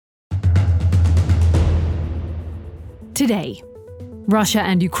today. Russia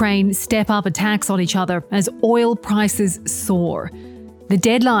and Ukraine step up attacks on each other as oil prices soar. The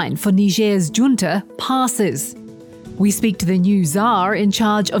deadline for Niger's junta passes. We speak to the new czar in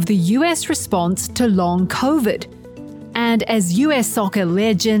charge of the US response to long COVID. And as US soccer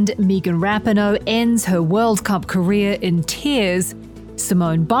legend Megan Rapinoe ends her World Cup career in tears,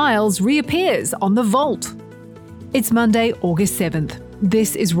 Simone Biles reappears on the vault. It's Monday, August 7th.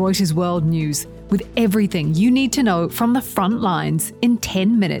 This is Reuters World News, with everything you need to know from the front lines in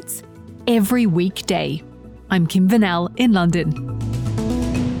 10 minutes, every weekday. I'm Kim Vanel in London.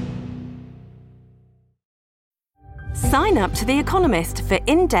 Sign up to The Economist for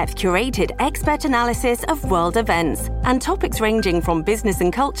in-depth curated expert analysis of world events and topics ranging from business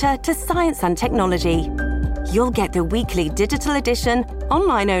and culture to science and technology. You'll get the weekly digital edition,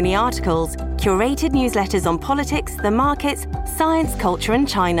 online-only articles, curated newsletters on politics, the markets, science, culture and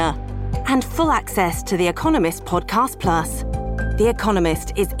China, and full access to The Economist Podcast Plus. The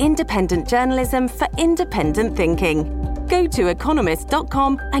Economist is independent journalism for independent thinking. Go to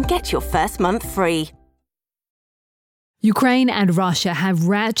economist.com and get your first month free. Ukraine and Russia have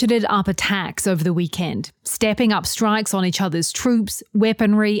ratcheted up attacks over the weekend, stepping up strikes on each other's troops,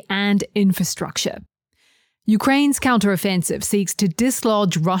 weaponry and infrastructure. Ukraine's counteroffensive seeks to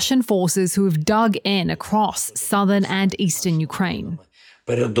dislodge Russian forces who have dug in across southern and eastern Ukraine.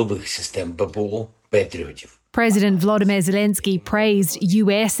 President Volodymyr Zelensky praised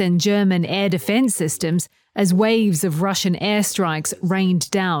US and German air defense systems as waves of Russian airstrikes rained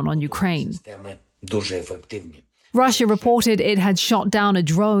down on Ukraine. Russia reported it had shot down a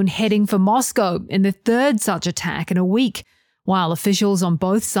drone heading for Moscow in the third such attack in a week, while officials on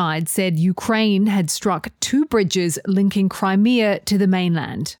both sides said Ukraine had struck 2 bridges linking Crimea to the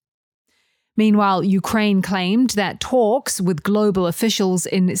mainland. Meanwhile, Ukraine claimed that talks with global officials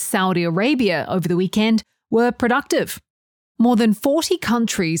in Saudi Arabia over the weekend were productive. More than 40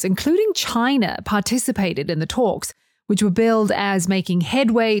 countries, including China, participated in the talks, which were billed as making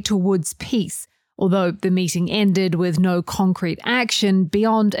headway towards peace, although the meeting ended with no concrete action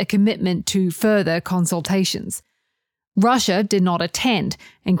beyond a commitment to further consultations. Russia did not attend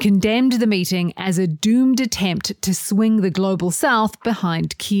and condemned the meeting as a doomed attempt to swing the global south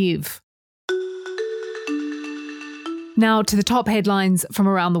behind Kyiv. Now to the top headlines from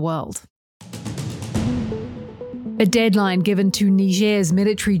around the world. A deadline given to Niger's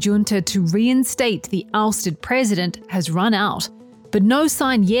military junta to reinstate the ousted president has run out, but no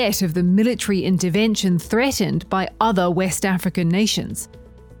sign yet of the military intervention threatened by other West African nations.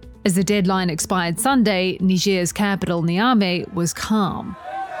 As the deadline expired Sunday, Niger's capital Niamey was calm.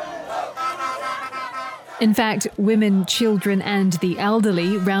 In fact, women, children and the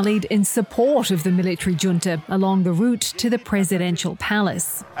elderly rallied in support of the military junta along the route to the presidential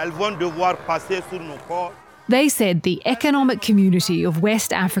palace. They said the Economic Community of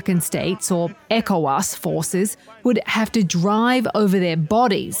West African States, or ECOWAS, forces would have to drive over their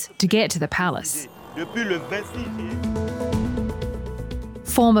bodies to get to the palace.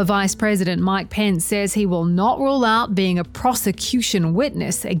 Former Vice President Mike Pence says he will not rule out being a prosecution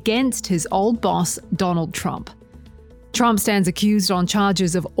witness against his old boss, Donald Trump. Trump stands accused on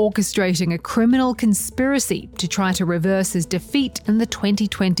charges of orchestrating a criminal conspiracy to try to reverse his defeat in the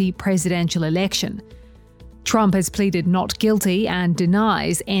 2020 presidential election. Trump has pleaded not guilty and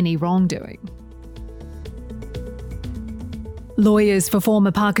denies any wrongdoing. Lawyers for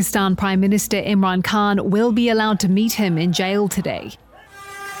former Pakistan Prime Minister Imran Khan will be allowed to meet him in jail today.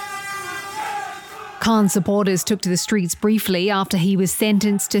 Khan's supporters took to the streets briefly after he was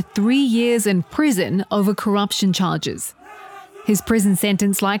sentenced to 3 years in prison over corruption charges. His prison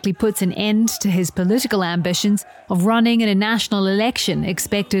sentence likely puts an end to his political ambitions of running in a national election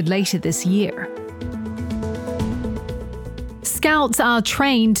expected later this year. Scouts are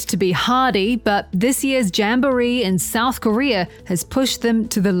trained to be hardy, but this year's jamboree in South Korea has pushed them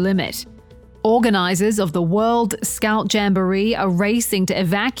to the limit. Organisers of the World Scout Jamboree are racing to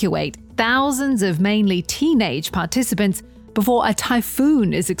evacuate thousands of mainly teenage participants before a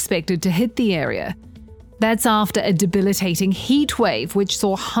typhoon is expected to hit the area. That's after a debilitating heat wave which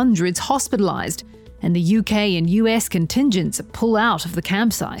saw hundreds hospitalised, and the UK and US contingents pull out of the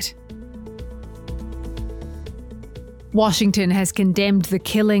campsite. Washington has condemned the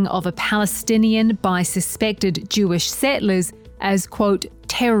killing of a Palestinian by suspected Jewish settlers as, quote,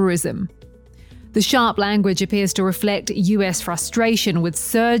 terrorism. The sharp language appears to reflect US frustration with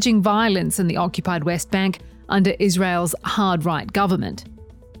surging violence in the occupied West Bank under Israel's hard-right government.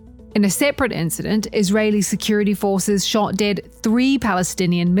 In a separate incident, Israeli security forces shot dead 3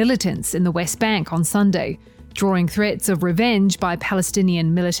 Palestinian militants in the West Bank on Sunday, drawing threats of revenge by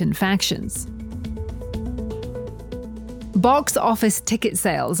Palestinian militant factions. Box office ticket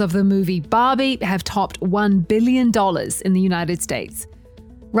sales of the movie Barbie have topped $1 billion in the United States.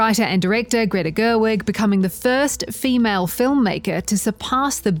 Writer and director Greta Gerwig becoming the first female filmmaker to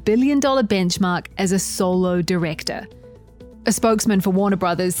surpass the billion-dollar benchmark as a solo director. A spokesman for Warner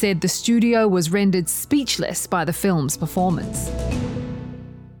Brothers said the studio was rendered speechless by the film's performance.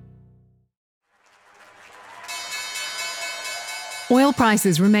 Oil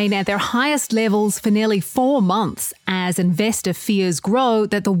prices remain at their highest levels for nearly 4 months as investor fears grow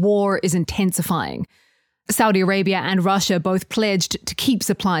that the war is intensifying. Saudi Arabia and Russia both pledged to keep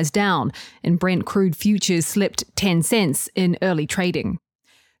supplies down, and Brent crude futures slipped 10 cents in early trading.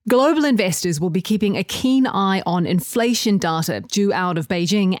 Global investors will be keeping a keen eye on inflation data due out of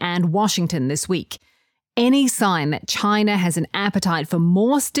Beijing and Washington this week. Any sign that China has an appetite for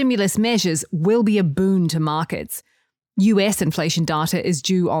more stimulus measures will be a boon to markets. US inflation data is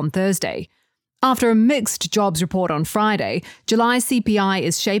due on Thursday. After a mixed jobs report on Friday, July's CPI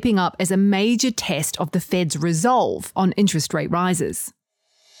is shaping up as a major test of the Fed's resolve on interest rate rises.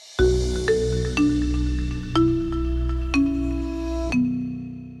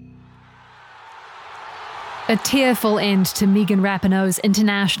 A tearful end to Megan Rapinoe's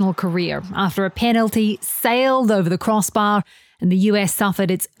international career after a penalty sailed over the crossbar and the US suffered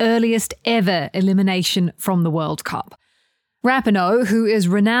its earliest ever elimination from the World Cup. Rapinoe, who is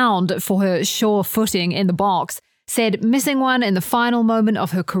renowned for her sure footing in the box, said missing one in the final moment of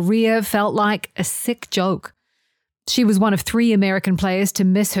her career felt like a sick joke. She was one of 3 American players to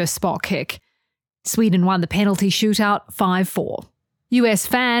miss her spot kick. Sweden won the penalty shootout 5-4. US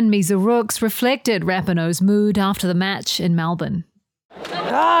fan Misa Rooks reflected Rapinoe's mood after the match in Melbourne.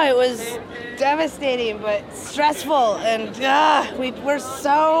 It was devastating but stressful, and we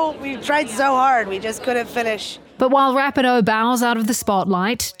tried so hard, we just couldn't finish. But while Rapinoe bows out of the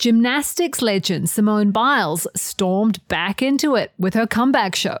spotlight, gymnastics legend Simone Biles stormed back into it with her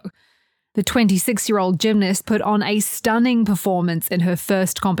comeback show. The 26-year-old gymnast put on a stunning performance in her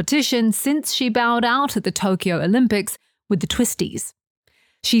first competition since she bowed out at the Tokyo Olympics with the twisties.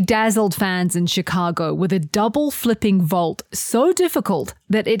 She dazzled fans in Chicago with a double flipping vault so difficult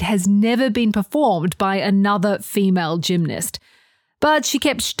that it has never been performed by another female gymnast. But she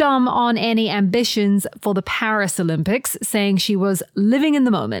kept stum on any ambitions for the Paris Olympics, saying she was living in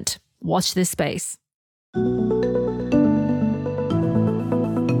the moment. Watch this space.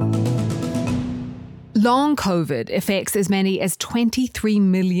 Long COVID affects as many as 23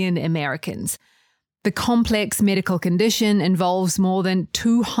 million Americans. The complex medical condition involves more than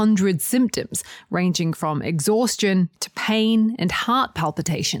 200 symptoms, ranging from exhaustion to pain and heart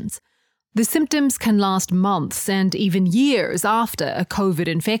palpitations. The symptoms can last months and even years after a COVID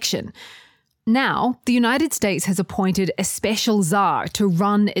infection. Now, the United States has appointed a special czar to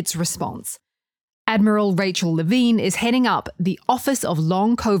run its response. Admiral Rachel Levine is heading up the Office of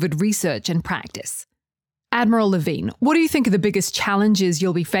Long COVID Research and Practice. Admiral Levine, what do you think are the biggest challenges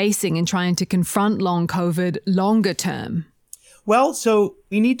you'll be facing in trying to confront long COVID longer term? Well, so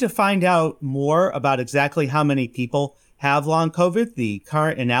we need to find out more about exactly how many people have long COVID. The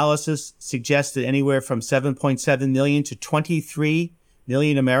current analysis suggests that anywhere from 7.7 million to 23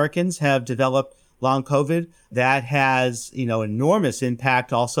 million Americans have developed long COVID. That has, enormous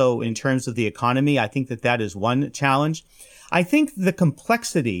impact also in terms of the economy. I think that is one challenge. I think the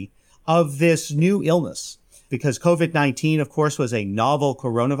complexity of this new illness, because COVID-19, of course, was a novel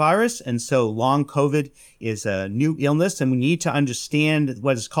coronavirus. And so long COVID is a new illness. And we need to understand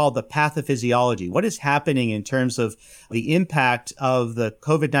what is called the pathophysiology. What is happening in terms of the impact of the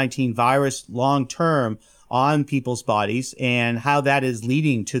COVID-19 virus long term on people's bodies and how that is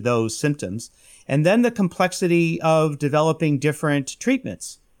leading to those symptoms. And then the complexity of developing different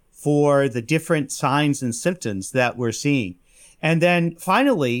treatments for the different signs and symptoms that we're seeing. And then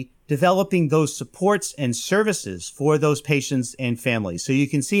finally, developing those supports and services for those patients and families. So you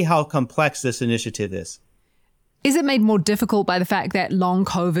can see how complex this initiative is. Is it made more difficult by the fact that long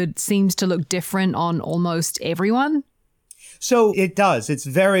COVID seems to look different on almost everyone? So it does. It's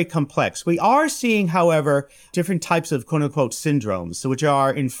very complex. We are seeing, however, different types of quote unquote syndromes, which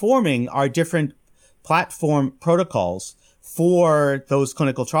are informing our different platform protocols for those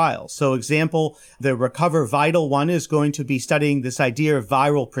clinical trials. So example, the Recover Vital one is going to be studying this idea of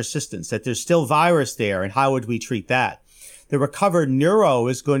viral persistence, that there's still virus there and how would we treat that. The Recover Neuro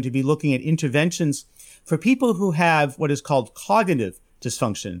is going to be looking at interventions for people who have what is called cognitive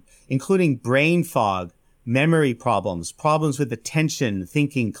dysfunction, including brain fog, memory problems, problems with attention,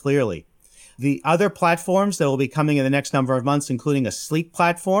 thinking clearly. The other platforms that will be coming in the next number of months, including a sleep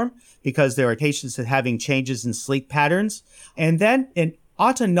platform, because there are patients that are having changes in sleep patterns. And then an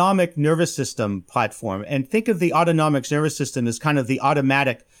autonomic nervous system platform. And think of the autonomic nervous system as kind of the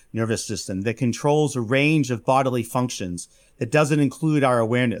automatic nervous system that controls a range of bodily functions that doesn't include our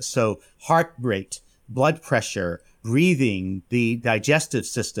awareness. So heart rate, blood pressure, breathing, the digestive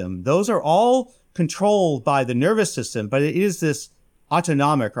system, those are all controlled by the nervous system, but it is this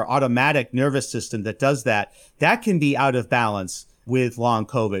autonomic or automatic nervous system that does that. That can be out of balance with long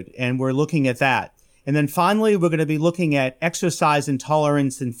COVID, and we're looking at that. And then finally, we're going to be looking at exercise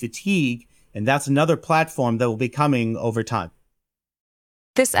intolerance and fatigue, and that's another platform that will be coming over time.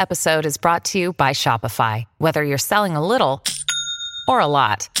 This episode is brought to you by Shopify. Whether you're selling a little or a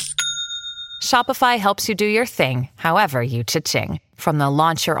lot, Shopify helps you do your thing, however you cha-ching. From the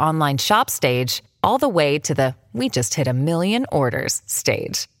launch your online shop stage, all the way to the we just hit 1 million orders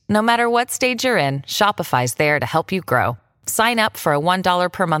stage. No matter what stage you're in, Shopify's there to help you grow. Sign up for a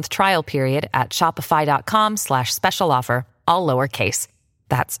 $1 per month trial period at shopify.com/special offer, all lowercase.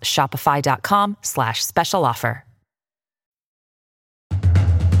 That's shopify.com/special offer.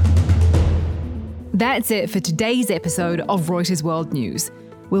 That's it for today's episode of Reuters World News.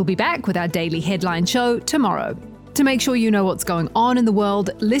 We'll be back with our daily headline show tomorrow. To make sure you know what's going on in the world,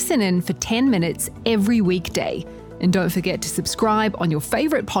 listen in for 10 minutes every weekday. And don't forget to subscribe on your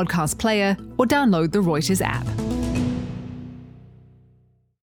favorite podcast player or download the Reuters app.